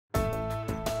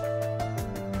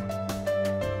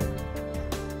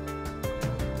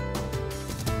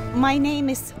My name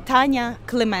is Tanya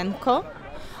Klymenko.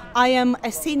 I am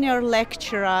a senior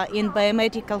lecturer in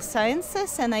biomedical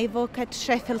sciences and I work at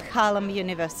Sheffield Hallam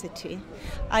University.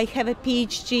 I have a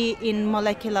PhD in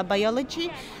molecular biology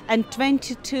and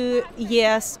 22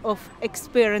 years of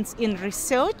experience in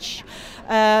research.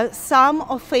 Some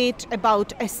of it,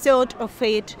 about a third of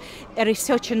it,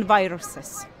 research in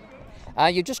viruses.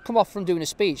 You've just come off from doing a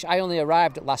speech. I only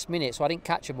arrived at last minute, so I didn't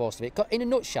catch most of it. In a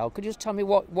nutshell, could you just tell me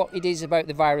what it is about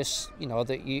the virus,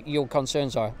 that your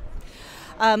concerns are?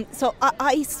 So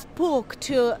I spoke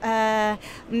to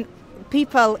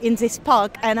people in this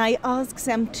park and I asked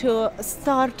them to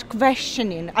start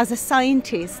questioning. As a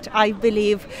scientist, I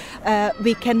believe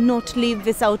we cannot live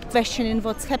without questioning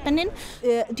what's happening.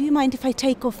 Do you mind if I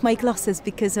take off my glasses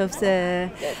because of the...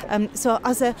 so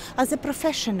as a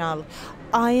professional,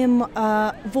 I am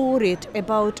worried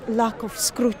about lack of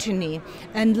scrutiny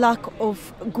and lack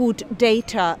of good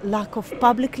data, lack of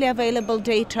publicly available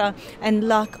data and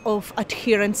lack of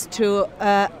adherence to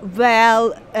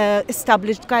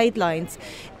well-established guidelines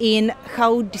in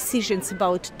how decisions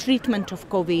about treatment of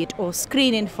COVID or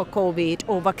screening for COVID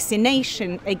or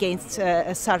vaccination against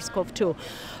SARS-CoV-2.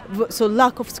 So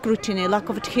lack of scrutiny, lack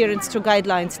of adherence to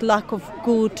guidelines, lack of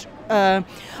good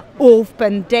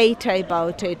open data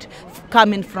about it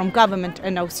coming from government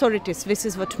and authorities. This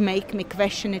is what makes me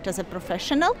question it as a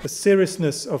professional. The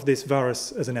seriousness of this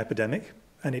virus as an epidemic,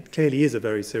 and it clearly is a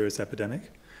very serious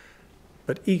epidemic,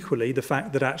 but equally the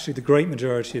fact that actually the great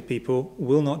majority of people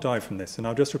will not die from this. And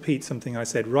I'll just repeat something I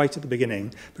said right at the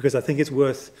beginning because I think it's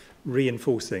worth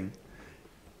reinforcing.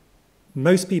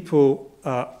 Most people,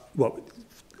 a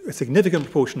significant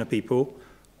proportion of people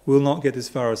will not get this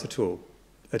virus at all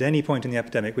at any point in the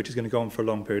epidemic, which is going to go on for a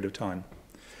long period of time.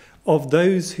 Of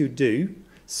those who do,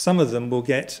 some of them will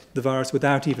get the virus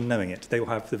without even knowing it. They will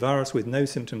have the virus with no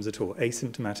symptoms at all,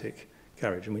 asymptomatic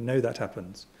carriage, and we know that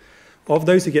happens. Of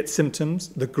those who get symptoms,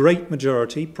 the great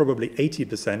majority, probably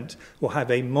 80%, will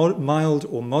have a mild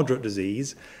or moderate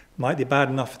disease. Might be bad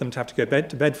enough for them to have to go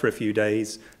to bed for a few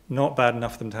days, not bad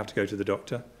enough for them to have to go to the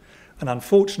doctor. An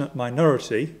unfortunate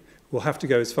minority will have to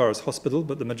go as far as hospital,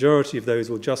 but the majority of those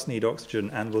will just need oxygen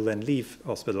and will then leave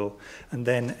hospital. And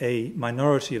then a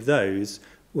minority of those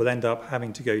will end up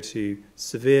having to go to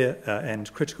severe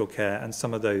and critical care, and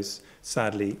some of those,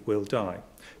 sadly, will die.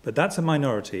 But that's a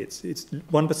minority. It's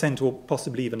 1% or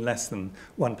possibly even less than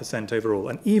 1% overall.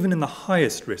 And even in the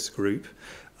highest risk group,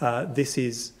 this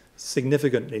is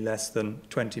significantly less than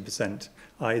 20%,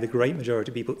 i.e. the great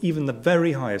majority of people, even the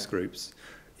very highest groups,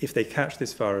 if they catch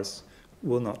this virus,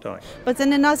 will not die. But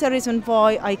then another reason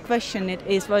why I question it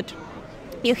is what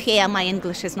you hear, my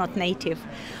English is not native.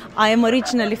 I am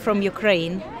originally from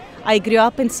Ukraine. I grew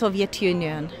up in Soviet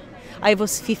Union. I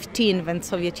was 15 when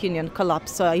Soviet Union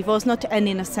collapsed, so I was not an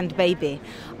innocent baby.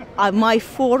 My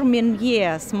forming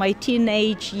years, my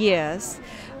teenage years,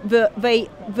 they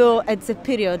were at the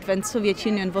period when Soviet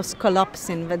Union was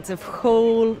collapsing, when the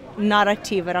whole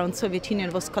narrative around Soviet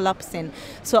Union was collapsing.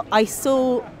 So I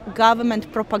saw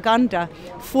government propaganda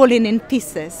falling in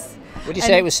pieces. Would you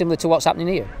say it was similar to what's happening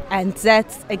here? And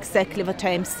that's exactly what I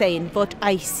am saying. What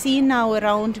I see now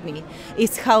around me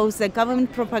is how the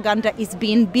government propaganda is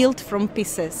being built from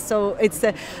pieces. So it's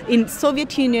in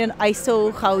Soviet Union, I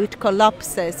saw how it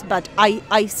collapses, but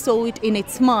I saw it in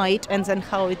its might and then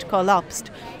how it collapsed.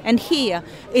 And here,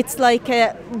 it's like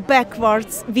a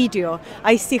backwards video.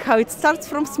 I see how it starts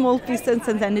from small pieces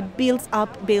and then it builds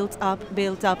up, builds up,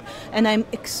 builds up. And I'm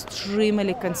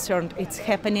extremely concerned. It's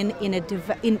happening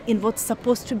in what's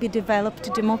supposed to be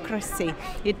developed democracy,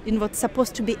 in what's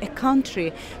supposed to be a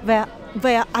country where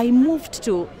I moved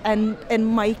to and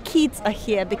my kids are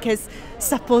here because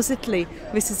supposedly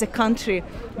this is a country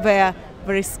where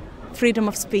there is freedom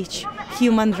of speech,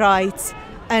 human rights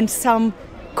and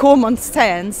common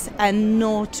sense and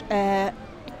not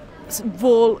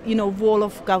wall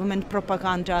of government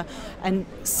propaganda and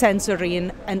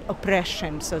censoring and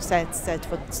oppression. So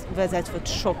that's what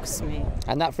shocks me.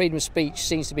 And that freedom of speech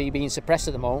seems to be being suppressed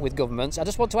at the moment with governments. I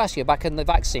just want to ask you, back on the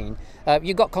vaccine,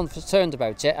 you got concerned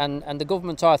about it and the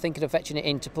government are thinking of fetching it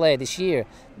into play this year,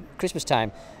 Christmas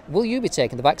time. Will you be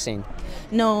taking the vaccine?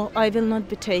 No, I will not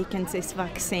be taking this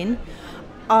vaccine.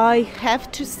 I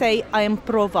have to say I am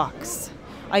pro-vax.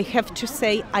 I have to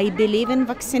say I believe in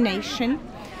vaccination.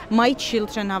 My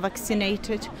children are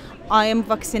vaccinated. I am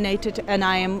vaccinated and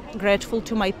I am grateful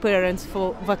to my parents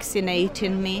for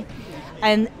vaccinating me.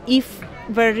 And if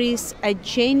there is a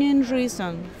genuine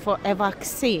reason for a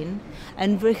vaccine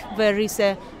and there is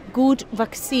a good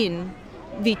vaccine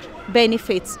which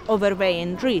benefits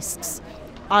outweighing risks,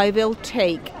 I will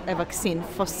take a vaccine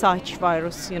for such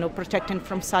virus, protecting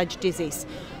from such disease.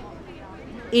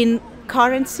 in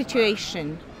current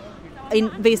situation,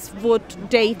 with what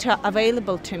data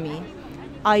available to me,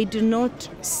 I do not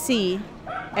see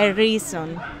a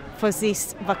reason for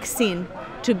this vaccine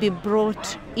to be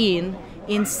brought in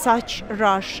such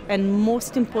rush, and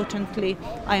most importantly,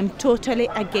 I am totally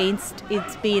against it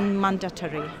being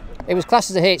mandatory. It was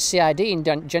classed as a HCID in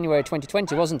January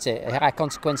 2020, wasn't it? A high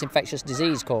consequence infectious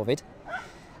disease, COVID.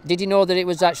 Did you know that it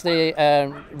was actually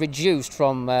reduced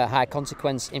from high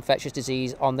consequence infectious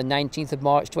disease on the 19th of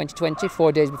March 2020,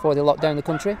 4 days before they locked down the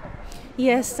country?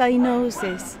 Yes, I know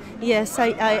this. Yes,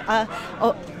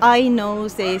 I know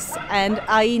this, and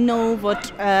I know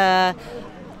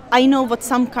what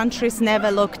some countries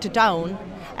never locked down,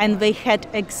 and they had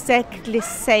exactly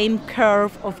same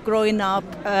curve of growing up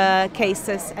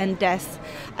cases and deaths,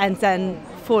 and then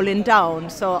falling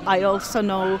down. So I also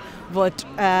know what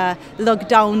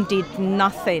lockdown did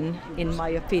nothing, in my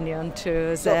opinion,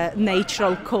 to the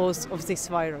natural cause of this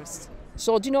virus.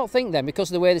 So do you not think then, because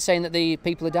of the way they're saying that the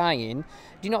people are dying,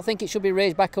 do you not think it should be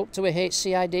raised back up to a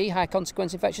HCID, high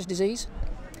consequence infectious disease?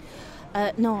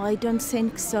 No, I don't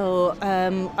think so.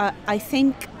 I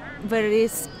think there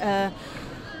is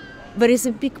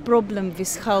a big problem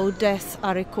with how deaths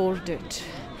are recorded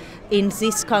in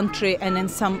this country and in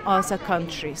some other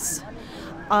countries.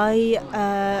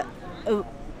 I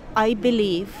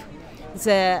believe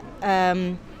the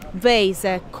way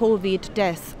the COVID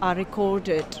deaths are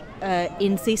recorded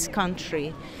in this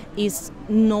country is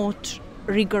not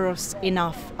rigorous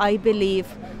enough. I believe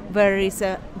there is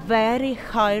a very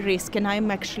high risk, and I'm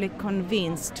actually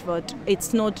convinced that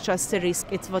it's not just a risk,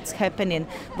 it's what's happening,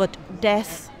 but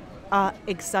deaths are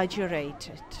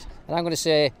exaggerated. And I'm going to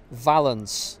say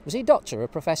Valence. Was he a doctor or a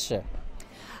professor?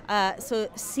 So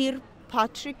Sir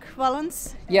Patrick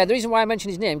Valence? Yeah, the reason why I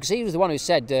mentioned his name, because he was the one who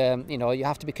said, you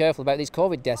have to be careful about these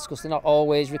COVID deaths because they're not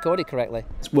always recorded correctly.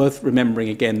 It's worth remembering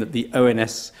again that the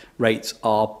ONS rates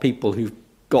are people who've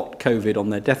got COVID on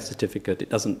their death certificate. It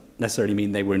doesn't necessarily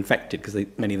mean they were infected because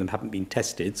many of them haven't been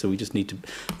tested, so we just need to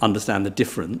understand the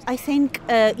difference. I think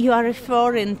you are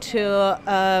referring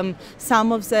to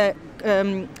some of the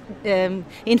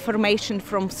information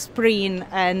from spring,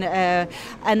 and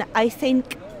I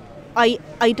think I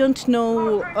don't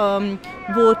know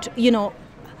what,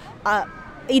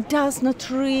 it does not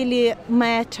really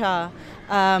matter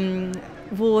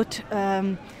what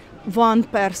one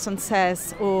person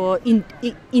says or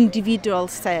individual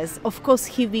says. Of course,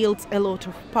 he wields a lot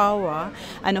of power,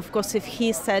 and of course, if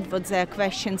he said that there are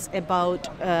questions about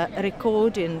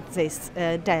recording this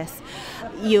death,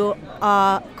 you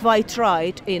are quite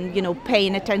right in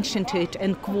paying attention to it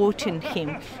and quoting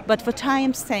him. But what I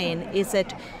am saying is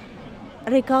that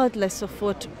regardless of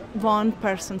what one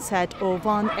person said or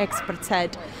one expert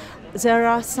said, there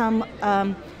are some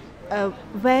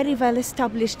very well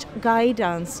established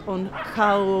guidance on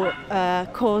how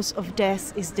cause of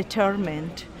death is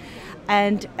determined,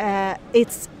 and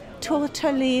it's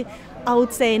totally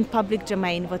out there in public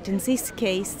domain. But in this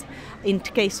case, in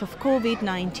case of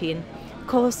COVID-19,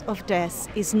 cause of death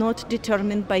is not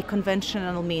determined by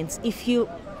conventional means. If you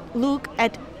look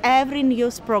at every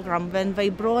news program when they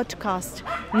broadcast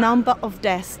number of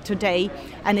deaths today,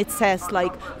 and it says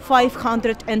like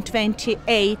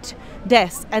 528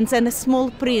 deaths, and then a small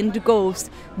print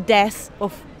goes deaths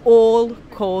of all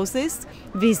causes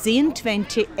within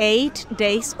 28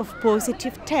 days of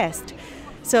positive test.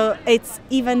 So it's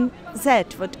even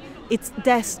that, but it's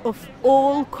deaths of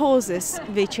all causes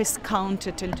which is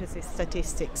counted into the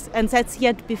statistics. And that's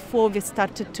yet before we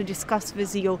started to discuss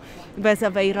with you whether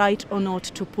they right or not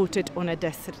to put it on a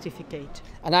death certificate.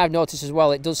 And I've noticed as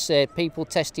well, it does say people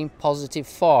testing positive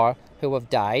for who have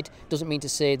died. Doesn't mean to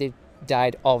say they've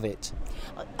died of it.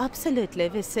 Absolutely.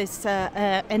 This is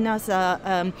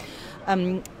another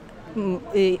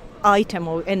item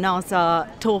or another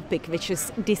topic which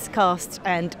is discussed,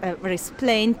 and there is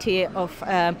plenty of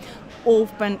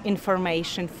open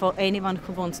information for anyone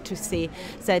who wants to see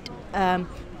that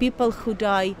people who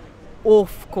die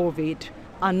of COVID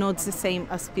are not the same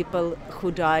as people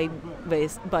who die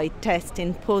by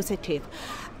testing positive.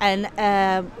 And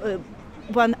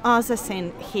one other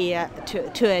thing here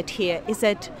to add here is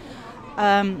that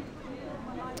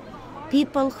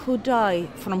people who die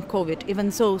from COVID, even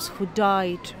those who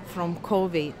died from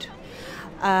COVID,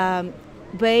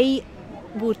 they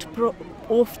would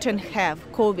often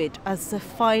have COVID as the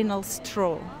final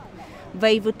straw.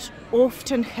 They would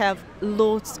often have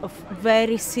lots of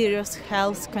very serious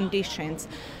health conditions.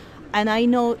 And I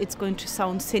know it's going to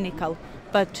sound cynical,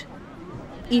 but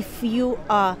if you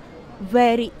are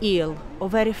very ill or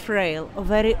very frail or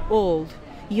very old,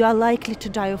 you are likely to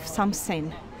die of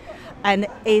something. And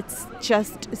it's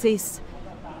just this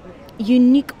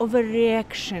unique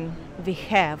overreaction we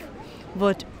have,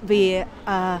 what we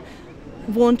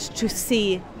want to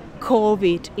see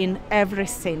COVID in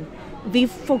everything.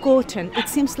 We've forgotten, it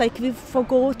seems like we've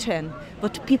forgotten,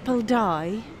 but people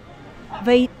die.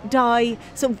 They die,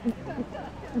 so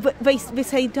we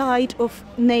say died of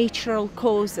natural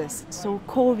causes. So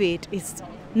COVID is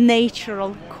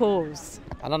natural cause.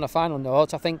 And on a final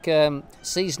note, I think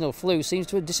seasonal flu seems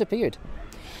to have disappeared.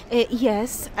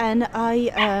 Yes, and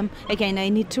I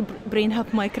need to bring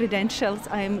up my credentials.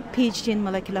 I'm PhD in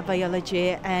molecular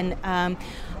biology, and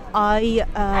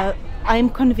I'm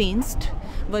convinced,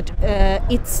 but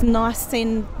it's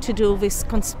nothing to do with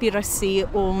conspiracy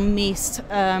or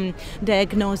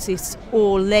misdiagnosis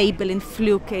or labeling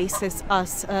flu cases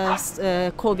as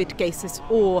COVID cases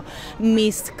or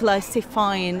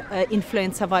misclassifying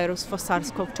influenza virus for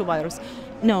SARS-CoV-2 virus.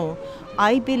 No,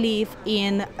 I believe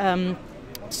in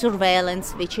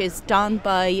surveillance, which is done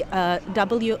by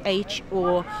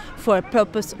WHO for a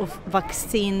purpose of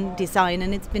vaccine design,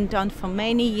 and it's been done for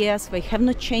many years. They have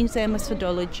not changed their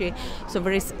methodology, so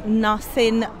there is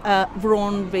nothing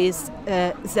wrong with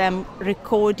them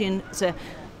recording the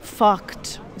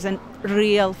fact, the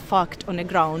real fact on the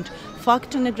ground.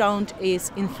 Fact on the ground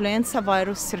is influenza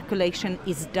virus circulation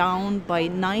is down by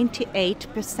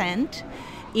 98%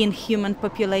 in human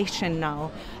population now,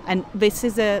 and this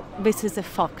is a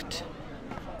fact.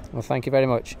 Well, thank you very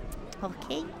much.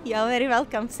 Okay, you're very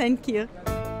welcome. Thank you.